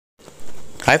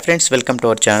Hi friends, welcome to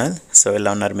our channel. So ఎలా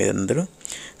ఉన్నారు మీరు అందరూ?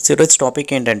 సో ఈరోజు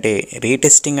టాపిక్ ఏంటంటే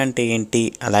రీటెస్టింగ్ అంటే ఏంటి,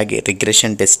 అలాగే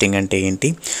రిగ్రెషన్ టెస్టింగ్ అంటే ఏంటి,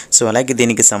 సో అలాగే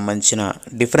దీనికి సంబంధించిన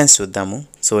డిఫరెన్స్ చూద్దాము.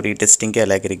 సో రీటెస్టింగ్కి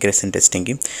అలాగే రిగ్రెషన్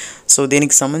టెస్టింగ్కి. సో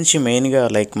దీనికి సంబంధించి మెయిన్గా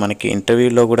మనకి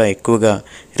ఇంటర్వ్యూలో కూడా ఎక్కువగా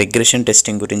రిగ్రెషన్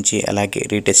టెస్టింగ్ గురించి అలాగే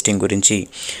రీటెస్టింగ్ గురించి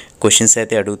క్వశ్చన్స్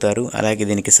అయితే అడుగుతారు. అలాగే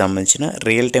దీనికి సంబంధించిన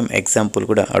రియల్ టైం ఎగ్జాంపుల్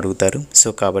కూడా అడుగుతారు. సో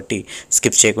కాబట్టి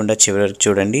స్కిప్ చేయకుండా చివరి వరకు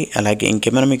చూడండి. అలాగే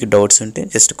ఇంకేమైనా మీకు డౌట్స్ ఉంటే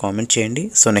జస్ట్ కామెంట్ చేయండి.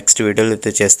 సో నెక్స్ట్ వీడియోలో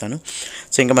అయితే చేస్తాను.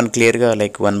 సో ఇంకా మనం క్లియర్గా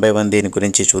వన్ బై వన్ దీని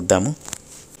గురించి చూద్దాము.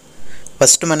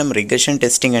 ఫస్ట్ మనం రిగ్రెషన్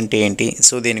టెస్టింగ్ అంటే ఏంటి,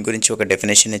 సో దీని గురించి ఒక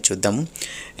డెఫినేషన్ చూద్దాము.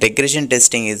 Regression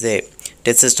testing is a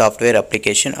test software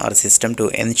application are system to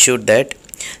ensure that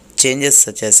changes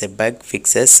such as a bug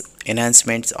fixes,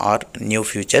 enhancements or new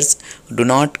features do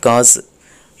not cause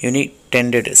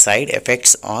unintended side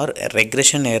effects or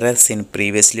regression errors in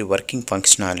previously working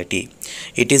functionality.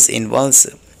 It is involves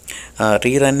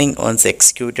rerunning once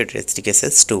executed test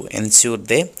cases to ensure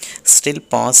they still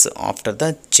pass after the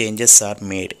changes are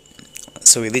made.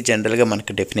 So ఇది జనరల్గా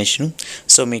మనకు definition.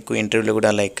 So మీకు ఇంటర్వ్యూలో కూడా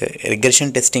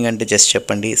regression testing అంటే just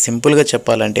చెప్పండి. సింపుల్గా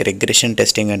చెప్పాలంటే రిగ్రెషన్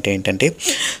టెస్టింగ్ అంటే ఏంటంటే,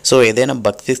 సో ఏదైనా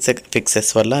బగ్ ఫిక్సెస్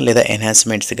వల్ల లేదా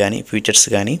ఎన్హాన్స్మెంట్స్ కానీ ఫీచర్స్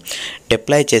కానీ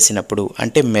డిప్లాయ్ చేసినప్పుడు,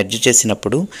 అంటే మెర్జ్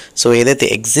చేసినప్పుడు, సో ఏదైతే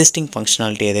ఎగ్జిస్టింగ్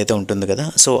ఫంక్షనాలిటీ ఏదైతే ఉంటుందో కదా,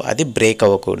 సో అది బ్రేక్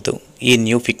అవ్వకూడదు ఈ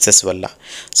న్యూ ఫిక్సెస్ వల్ల.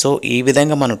 సో ఈ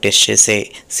విధంగా మనం టెస్ట్ చేసే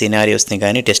సినారియోస్ని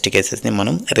కానీ టెస్ట్ కేసెస్ని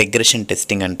మనం రిగ్రెషన్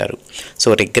టెస్టింగ్ అంటారు. సో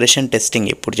రిగ్రెషన్ టెస్టింగ్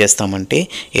ఎప్పుడు చేస్తామంటే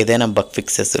ఏదైనా బగ్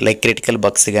ఫిక్సెస్ క్రిటికల్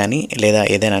బగ్స్ కానీ లేదా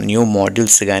ఏదైనా న్యూ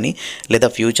మాడ్యూల్స్ కానీ లేదా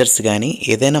ఫ్యూచర్స్ కానీ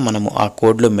ఏదైనా మనము ఆ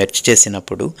కోడ్లో మెర్జ్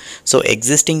చేసినప్పుడు, సో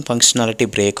ఎగ్జిస్టింగ్ ఫంక్షనాలిటీ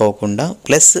బ్రేక్ అవ్వకుండా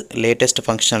ప్లస్ లేటెస్ట్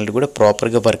ఫంక్షనాలిటీ కూడా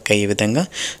ప్రాపర్గా వర్క్ అయ్యే విధంగా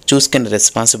చూసుకునే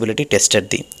రెస్పాన్సిబిలిటీ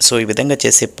టెస్టర్ది. సో ఈ విధంగా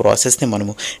చేసే ప్రాసెస్ని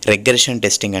మనము రిగ్రెషన్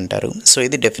టెస్టింగ్ అంటారు. సో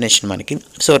ఇది డెఫినేషన్ మనకి.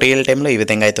 సో రియల్ టైంలో ఈ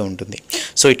విధంగా అయితే ఉంటుంది.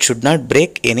 So it should not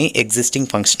break any existing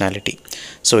functionality.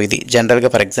 So ఇది జనరల్గా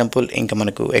ఫర్ ఎగ్జాంపుల్ ఇంకా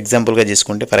మనకు ఎగ్జాంపుల్గా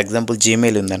తీసుకుంటే, ఫర్ ఎగ్జాంపుల్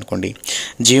జీమెయిల్ ఉందనుకోండి.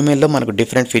 జీమెయిల్లో మనకు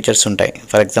డిఫరెంట్ ఫీచర్స్ ఉంటాయి.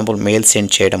 ఫర్ ఎగ్జాంపుల్ మెయిల్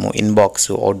సెండ్ చేయడము, ఇన్బాక్స్,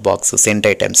 అవుట్బాక్స్, సెంట్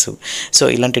ఐటమ్స్. సో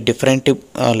ఇలాంటి డిఫరెంట్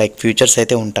ఫీచర్స్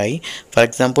అయితే ఉంటాయి. ఫర్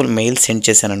ఎగ్జాంపుల్ మెయిల్ సెండ్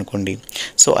చేశాను అనుకోండి,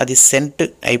 సో అది సెంట్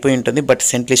అయిపోయి ఉంటుంది, బట్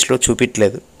సెంట్ లిస్ట్లో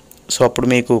చూపించలేదు. సో అప్పుడు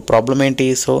మీకు ప్రాబ్లం ఏంటి?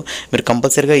 సో మీరు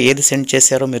కంపల్సరీగా ఏది సెండ్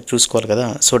చేశారో మీరు చూసుకోవాలి కదా.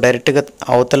 సో డైరెక్ట్గా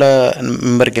అవతల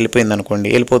మెంబర్కి వెళ్ళిపోయింది అనుకోండి,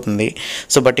 వెళ్ళిపోతుంది.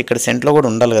 సో బట్ ఇక్కడ సెంట్లో కూడా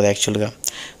ఉండాలి కదా యాక్చువల్గా.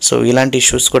 సో ఇలాంటి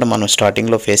ఇష్యూస్ కూడా మనం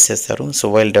స్టార్టింగ్లో ఫేస్ చేస్తారు. So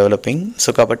while developing.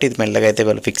 సో కాబట్టి ఇది మెల్లగా అయితే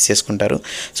వాళ్ళు ఫిక్స్ చేసుకుంటారు.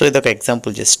 సో ఇది ఒక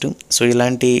ఎగ్జాంపుల్ జస్ట్. సో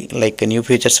ఇలాంటి న్యూ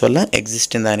ఫీచర్స్ వల్ల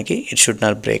ఎగ్జిస్టింగ్ దానికి ఇట్ షుడ్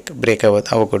నాట్ బ్రేక్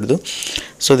అవ్వకూడదు.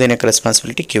 సో దీని యొక్క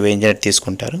రెస్పాన్సిబిలిటీ క్యూఏ ఇంజనీర్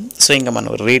తీసుకుంటారు. సో ఇంకా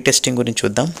మనం రీటెస్టింగ్ గురించి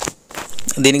చూద్దాం.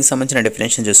 దీనికి సంబంధించిన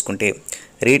డెఫినేషన్ చూసుకుంటే,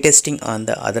 retesting on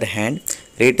the other hand,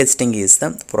 retesting is the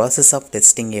process of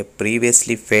testing A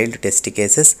previously failed test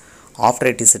cases after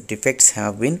it is defects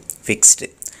have been fixed.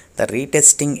 The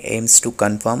retesting aims to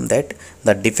confirm that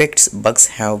the defects bugs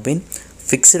have been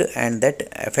fixed and that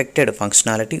affected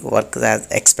functionality works as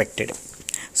expected.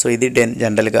 So ఇది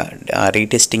జనరల్గా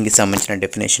రీటెస్టింగ్కి సంబంధించిన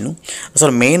definition.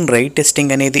 అసలు main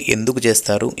retesting అనేది ఎందుకు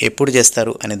చేస్తారు, ఎప్పుడు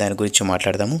చేస్తారు అనే దాని గురించి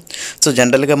మాట్లాడదాము. సో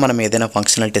జనరల్గా మనం ఏదైనా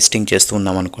ఫంక్షనల్ టెస్టింగ్ చేస్తూ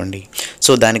ఉన్నాం అనుకోండి,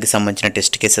 సో దానికి సంబంధించిన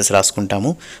టెస్ట్ కేసెస్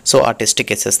రాసుకుంటాము. సో ఆ test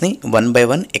కేసెస్ని one by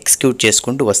one execute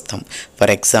చేసుకుంటూ వస్తాం.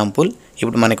 ఫర్ ఎగ్జాంపుల్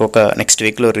ఇప్పుడు మనకు ఒక నెక్స్ట్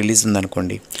వీక్లో రిలీజ్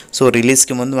ఉందనుకోండి. సో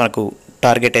రిలీజ్కి ముందు మనకు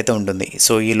టార్గెట్ అయితే ఉంటుంది.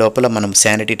 సో ఈ లోపల మనం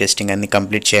శానిటీ టెస్టింగ్ అన్ని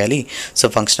కంప్లీట్ చేయాలి. సో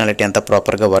ఫంక్షనాలిటీ అంతా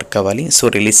ప్రాపర్గా వర్క్ అవ్వాలి. సో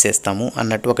రిలీజ్ చేస్తాము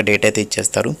అన్నట్టు ఒక డేట్ అయితే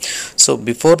ఇచ్చేస్తారు. సో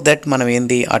బిఫోర్ దట్ మనం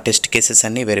ఆ టెస్ట్ కేసెస్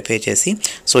అన్నీ వెరిఫై చేసి,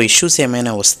 సో ఇష్యూస్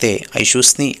ఏమైనా వస్తే ఆ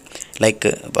ఇష్యూస్ని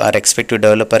ఆ రెస్పెక్టివ్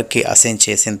డెవలపర్కి అసైన్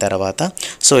చేసిన తర్వాత,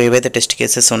 సో ఏవైతే టెస్ట్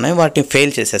కేసెస్ ఉన్నాయో వాటిని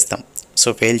ఫెయిల్ చేసేస్తాం. సో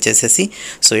ఫెయిల్ చేసేసి,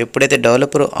 సో ఎప్పుడైతే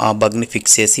డెవలపర్ ఆ బగ్ని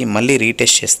ఫిక్స్ చేసి మళ్ళీ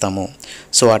రీటెస్ట్ చేస్తామో,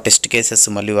 సో ఆ టెస్ట్ కేసెస్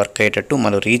మళ్ళీ వర్క్ అయ్యేటట్టు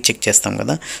మనం రీచెక్ చేస్తాం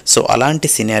కదా. సో అలాంటి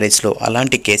సినారీస్లో,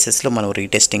 అలాంటి కేసెస్లో మనం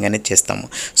రీటెస్టింగ్ అనేది చేస్తాము.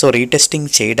 సో రీటెస్టింగ్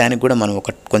చేయడానికి కూడా మనం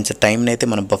కొంచెం టైంని అయితే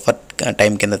మనం బఫర్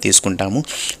టైం కింద తీసుకుంటాము.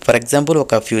 ఫర్ ఎగ్జాంపుల్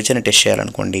ఒక ఫ్యూచర్ని టెస్ట్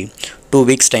చేయాలనుకోండి, 2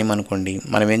 weeks టైం అనుకోండి.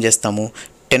 మనం ఏం చేస్తాము,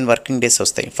 10 working days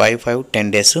వస్తాయి, 10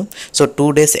 days. సో 2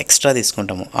 days ఎక్స్ట్రా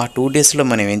తీసుకుంటాము. ఆ 2 daysలో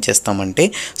మనం ఏం చేస్తామంటే,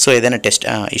 సో ఏదైనా టెస్ట్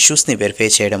ఇష్యూస్ని వెరిఫై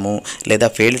చేయడము, లేదా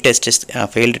ఫెయిల్డ్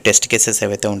టెస్ట్ కేసెస్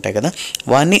ఏవైతే ఉంటాయి కదా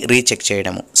వాటిని రీచెక్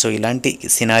చేయడము. సో ఇలాంటి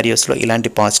సినారియోస్లో,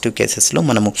 ఇలాంటి పాజిటివ్ కేసెస్లో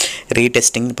మనము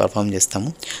రీటెస్టింగ్ని పర్ఫామ్ చేస్తాము.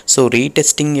 సో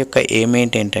రీటెస్టింగ్ యొక్క ఎయిమ్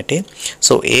ఏంటంటే,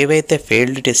 సో ఏవైతే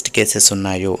ఫెయిల్డ్ టెస్ట్ కేసెస్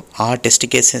ఉన్నాయో ఆ టెస్ట్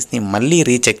కేసెస్ని మళ్ళీ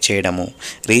రీచెక్ చేయడము,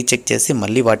 రీచెక్ చేసి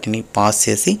మళ్ళీ వాటిని పాస్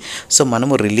చేసి, సో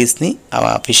మనము రిలీజ్ని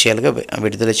అఫీషియల్గా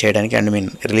విడుదల చేయడానికి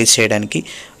రిలీజ్ చేయడానికి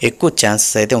ఎక్కువ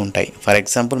ఛాన్సెస్ అయితే ఉంటాయి. ఫర్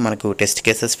ఎగ్జాంపుల్ మనకు టెస్ట్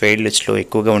కేసెస్ ఫెయిల్డ్ లిస్ట్లో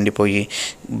ఎక్కువగా ఉండిపోయి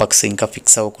బగ్స్ ఇంకా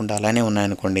ఫిక్స్ అవ్వకుండా అలానే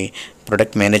ఉన్నాయనుకోండి,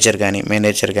 ప్రొడక్ట్ మేనేజర్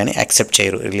కానీ యాక్సెప్ట్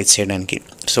చేయరు రిలీజ్ చేయడానికి.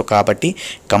 సో కాబట్టి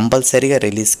కంపల్సరీగా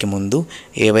రిలీజ్కి ముందు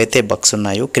ఏవైతే బగ్స్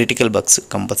ఉన్నాయో క్రిటికల్ బగ్స్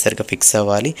కంపల్సరీగా ఫిక్స్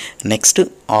అవ్వాలి. Next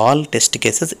all test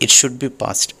cases it should be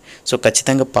passed. So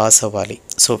ఖచ్చితంగా పాస్ అవ్వాలి.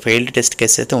 సో ఫెయిల్డ్ టెస్ట్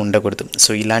కేసెస్ అయితే ఉండకూడదు. సో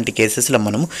ఇలాంటి కేసెస్లో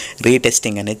మనము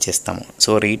రీటెస్టింగ్ అనేది చేస్తాము.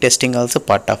 So retesting also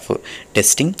part of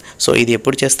testing. So ఇది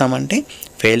ఎప్పుడు చేస్తామంటే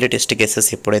ఫెయిల్డ్ టెస్ట్ కేసెస్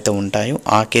ఎప్పుడైతే ఉంటాయో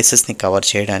ఆ కేసెస్ని కవర్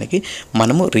చేయడానికి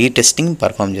మనము రీటెస్టింగ్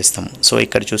పర్ఫామ్ చేస్తాము. సో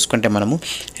ఇక్కడ చూసుకుంటే మనము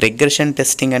రిగ్రెషన్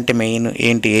టెస్టింగ్ అంటే మెయిన్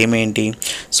ఏమేంటి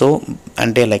సో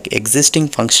అంటే లైక్ ఎగ్జిస్టింగ్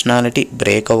ఫంక్షనాలిటీ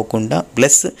బ్రేక్ అవ్వకుండా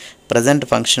ప్లస్ ప్రజెంట్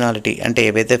ఫంక్షనాలిటీ అంటే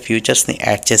ఏవైతే ఫ్యూచర్స్ని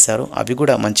యాడ్ చేశారో అవి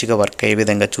కూడా మంచిగా వర్క్ అయ్యే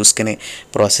విధంగా చూసుకునే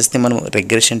ప్రాసెస్ని మనం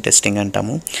రిగ్రెషన్ టెస్టింగ్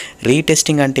అంటాము.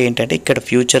 రీటెస్టింగ్ అంటే ఏంటంటే ఇక్కడ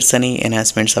ఫ్యూచర్స్ అని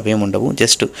ఎన్హాన్స్మెంట్స్ అవేమి ఉండవు.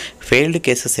 జస్ట్ ఫెయిల్డ్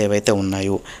కేసెస్ ఏవైతే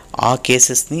ఉన్నాయో ఆ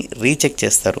కేసెస్ని రీచెక్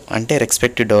చేస్తారు. అంటే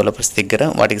రెస్పెక్టివ్ డెవలపర్స్ దగ్గర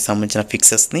వాటికి సంబంధించిన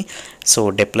ఫిక్సెస్ని సో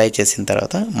డిప్లాయ్ చేసిన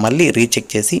తర్వాత మళ్ళీ రీచెక్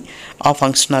చేసి ఆ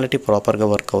ఫంక్షనాలిటీ ప్రాపర్గా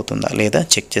వర్క్ అవుతుందా లేదా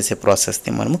చెక్ చేసే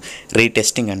ప్రాసెస్ని మనము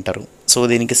రీటెస్టింగ్ అంటారు. సో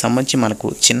దీనికి సంబంధించి మనకు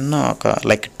చిన్న ఒక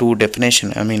లైక్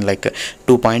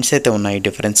టూ పాయింట్స్ అయితే ఉన్నాయి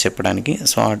డిఫరెన్స్ చెప్పడానికి.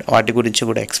 సో వాటి గురించి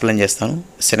కూడా ఎక్స్ప్లెయిన్ చేస్తాను.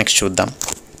 సో నెక్స్ట్ చూద్దాం.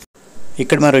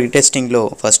 ఇక్కడ మనం రీటెస్టింగ్లో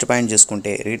ఫస్ట్ పాయింట్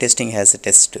చూసుకుంటే retesting has a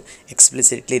test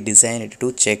explicitly designed to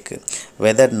check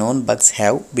whether known bugs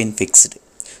have been fixed.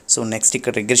 So next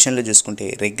ఇక్కడ రిగ్రెషన్లో చూసుకుంటే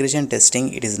regression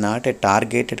testing it is not a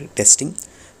targeted testing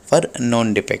for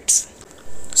known defects.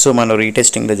 So మనం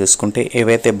రీటెస్టింగ్లో చూసుకుంటే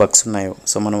ఏవైతే bugs ఉన్నాయో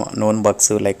so మనం known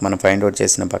bugs like మనం find out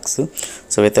చేసిన bugs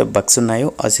so ఏవైతే బగ్స్ ఉన్నాయో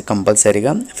అవి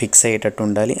కంపల్సరీగా ఫిక్స్ అయ్యేటట్టు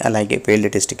ఉండాలి. అలాగే ఫెయిల్డ్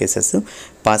టెస్ట్ కేసెస్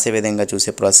పాస్ అయ్యే విధంగా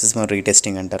చూసే ప్రాసెస్ మనం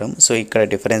రీటెస్టింగ్ అంటారు. సో ఇక్కడ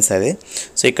డిఫరెన్స్ అదే.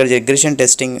 సో ఇక్కడ రిగ్రెషన్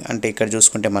టెస్టింగ్ అంటే ఇక్కడ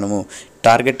చూసుకుంటే మనము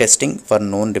target testing for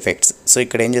known defects. So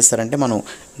ఇక్కడ ఏం చేస్తారంటే మనం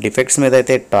డిఫెక్ట్స్ మీద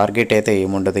అయితే టార్గెట్ అయితే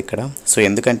ఏముండదు ఇక్కడ. సో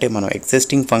ఎందుకంటే మనం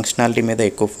ఎగ్జిస్టింగ్ ఫంక్షనాలిటీ మీద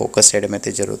ఎక్కువ ఫోకస్ చేయడం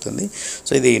అయితే జరుగుతుంది.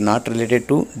 సో ఇది not related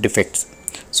to defects.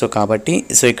 So కాబట్టి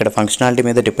సో ఇక్కడ ఫంక్షనాలిటీ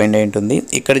మీద డిపెండ్ అయి ఉంటుంది.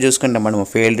 ఇక్కడ చూసుకుంటే మనం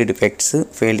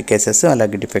ఫెయిల్డ్ కేసెస్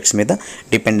అలాగే డిఫెక్ట్స్ మీద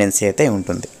డిపెండెన్సీ అయితే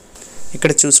ఉంటుంది.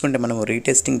 ఇక్కడ చూసుకుంటే మనము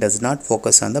retesting does not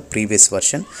focus on the previous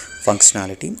version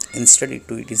functionality. Instead it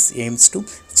AIIMS to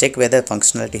check whether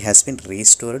functionality has been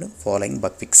restored following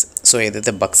bug fix. So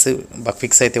ఏదైతే బగ్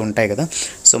ఫిక్స్ అయితే ఉంటాయి కదా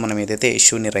సో మనం ఏదైతే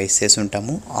ఇష్యూని రైజ్ చేసి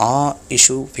ఉంటామో ఆ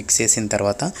ఇష్యూ ఫిక్స్ చేసిన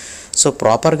తర్వాత సో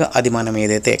ప్రాపర్గా అది మనం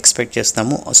ఏదైతే ఎక్స్పెక్ట్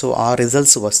చేస్తామో సో ఆ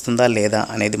రిజల్ట్స్ వస్తుందా లేదా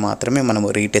అనేది మాత్రమే మనము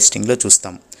రీటెస్టింగ్లో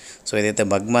చూస్తాము. సో ఏదైతే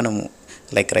బగ్ మనము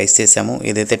లైక్ రైజ్ చేసాము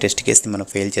ఏదైతే టెస్ట్ కేసుని మనం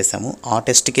ఫెయిల్ చేసామో ఆ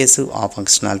టెస్ట్ కేసు ఆ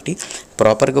ఫంక్షనాలిటీ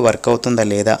ప్రాపర్గా వర్క్ అవుతుందా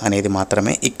లేదా అనేది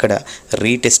మాత్రమే ఇక్కడ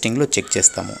రీటెస్టింగ్లో చెక్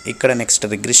చేస్తాము. ఇక్కడ next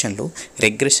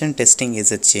regression testing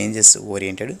is a changes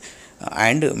oriented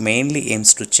and mainly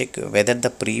aims to check whether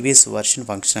the previous version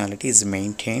functionality is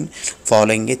maintained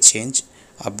following a change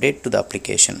update to the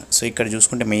application. So ఇక్కడ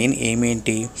చూసుకుంటే main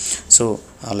ఏమేంటి so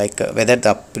like whether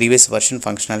the previous version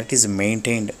functionality is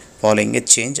maintained following A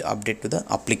change update to the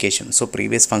application. So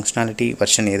previous functionality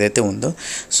version ఏదైతే ఉందో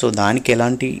so దానికి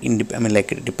ఎలాంటి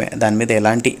దాని మీద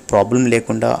ఎలాంటి problem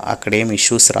లేకుండా అక్కడ ఏం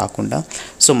ఇష్యూస్ రాకుండా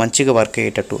సో మంచిగా వర్క్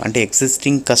అయ్యేటట్టు అంటే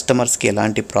ఎగ్జిస్టింగ్ కస్టమర్స్కి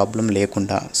ఎలాంటి ప్రాబ్లం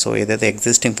లేకుండా సో ఏదైతే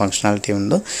ఎగ్జిస్టింగ్ ఫంక్షనాలిటీ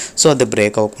ఉందో సో అది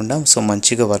బ్రేక్ అవ్వకుండా సో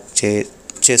మంచిగా వర్క్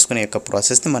చేసుకునే యొక్క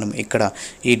ప్రాసెస్ని మనం ఇక్కడ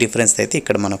ఈ డిఫరెన్స్ అయితే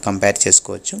ఇక్కడ మనం కంపేర్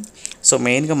చేసుకోవచ్చు. సో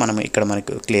మెయిన్గా మనం ఇక్కడ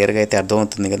మనకు క్లియర్గా అయితే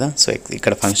అర్థమవుతుంది కదా. సో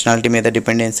ఇక్కడ ఫంక్షనాలిటీ మీద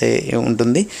డిపెండెన్సీ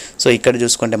ఉంటుంది. సో ఇక్కడ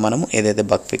చూసుకుంటే మనము ఏదైతే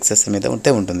బగ్ ఫిక్సెస్ మీద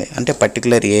ఉంటుంది అంటే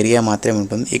పర్టికులర్ ఏరియా మాత్రమే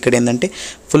ఉంటుంది. ఇక్కడ ఏంటంటే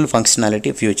full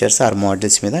functionality futures are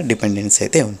models మీద డిపెండెన్సీ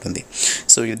అయితే ఉంటుంది.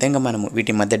 సో ఈ విధంగా మనము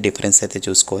వీటి మధ్య డిఫరెన్స్ అయితే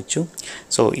చూసుకోవచ్చు.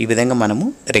 సో ఈ విధంగా మనము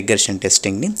రిగ్రెషన్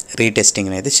టెస్టింగ్ని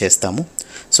రీటెస్టింగ్ని అయితే చేస్తాము.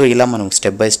 సో ఇలా మనం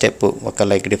స్టెప్ బై స్టెప్ ఒక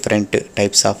డిఫరెంట్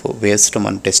టైప్స్ ఆఫ్ వేస్తో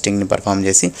మనం టెస్టింగ్ని పర్ఫామ్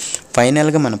చేసి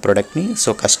ఫైనల్గా మన ప్రోడక్ట్ని సో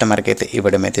కస్టమర్కి అయితే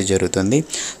ఇవ్వడం అయితే జరుగుతుంది.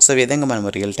 సో ఈ విధంగా మనం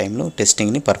రియల్ టైంలో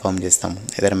టెస్టింగ్ని పర్ఫామ్ చేస్తాము.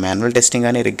 ఏదైనా మాన్యువల్ టెస్టింగ్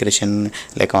కానీ రిగ్రెషన్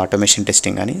ఆటోమేషన్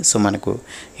టెస్టింగ్ కానీ సో మనకు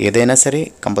ఏదైనా సరే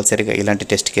కంపల్సరీగా ఇలాంటి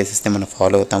టెస్ట్ కేసెస్ని మనం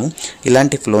ఫాలో అవుతాము.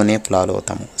 ఇలాంటి ఫ్లోనే ఫాలో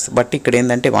అవుతాము. బట్ ఇక్కడ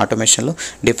ఏంటంటే ఆటోమేషన్లో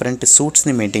డిఫరెంట్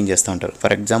సూట్స్ని మెయింటైన్ చేస్తూ ఉంటారు.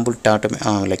 ఫర్ ఎగ్జాంపుల్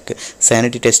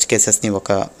శానిటీ టెస్ట్ కేసెస్ని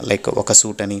ఒక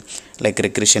సూట్ అని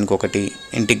రిగ్రెషన్కి ఒకటి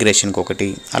ఇంటిగ్రేషన్కి ఒకటి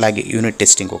అలాగే యూనిట్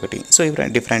టెస్టింగ్ ఒకటి సో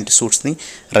డిఫరెంట్ సూట్స్ని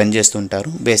రన్ చేస్తుంటారు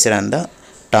based on the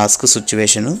task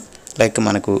situation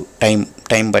మనకు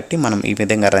టైం బట్టి మనం ఈ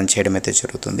విధంగా రన్ చేయడం అయితే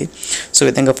జరుగుతుంది. సో ఈ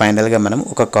విధంగా ఫైనల్గా మనం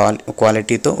ఒక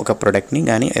క్వాలిటీతో ఒక ప్రోడక్ట్ని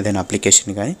కానీ ఏదైనా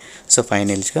అప్లికేషన్ కానీ సో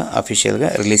ఫైనల్గా అఫీషియల్గా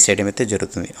రిలీజ్ చేయడం అయితే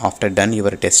జరుగుతుంది. After done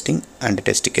your testing and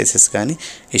test cases కానీ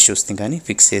ఇష్యూస్ని కానీ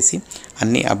ఫిక్స్ చేసి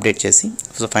అన్నీ అప్డేట్ చేసి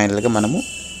సో ఫైనల్గా మనము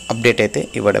అప్డేట్ అయితే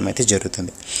ఇవ్వడం అయితే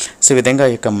జరుగుతుంది. సో ఈ విధంగా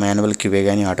ఈ యొక్క మాన్యువల్ క్యూఏ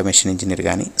కానీ ఆటోమేషన్ ఇంజనీర్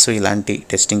కానీ సో ఇలాంటి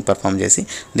టెస్టింగ్ పర్ఫామ్ చేసి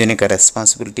దీని యొక్క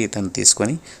రెస్పాన్సిబిలిటీ తను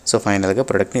తీసుకొని సో ఫైనల్గా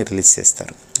ప్రోడక్ట్ని రిలీజ్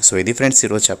చేస్తారు. సో ఇది ఫ్రెండ్స్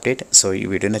ఈరోజు అప్డేట్. సో ఈ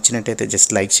వీడియో నచ్చినట్టయితే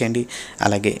జస్ట్ లైక్ చేయండి,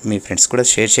 అలాగే మీ ఫ్రెండ్స్ కూడా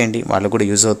షేర్ చేయండి, వాళ్ళకు కూడా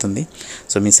యూజ్ అవుతుంది.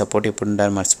 సో మీ సపోర్ట్ ఎప్పుడు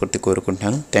ఉండాలని మనస్ఫూర్తి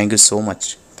కోరుకుంటున్నాను. Thank you so much.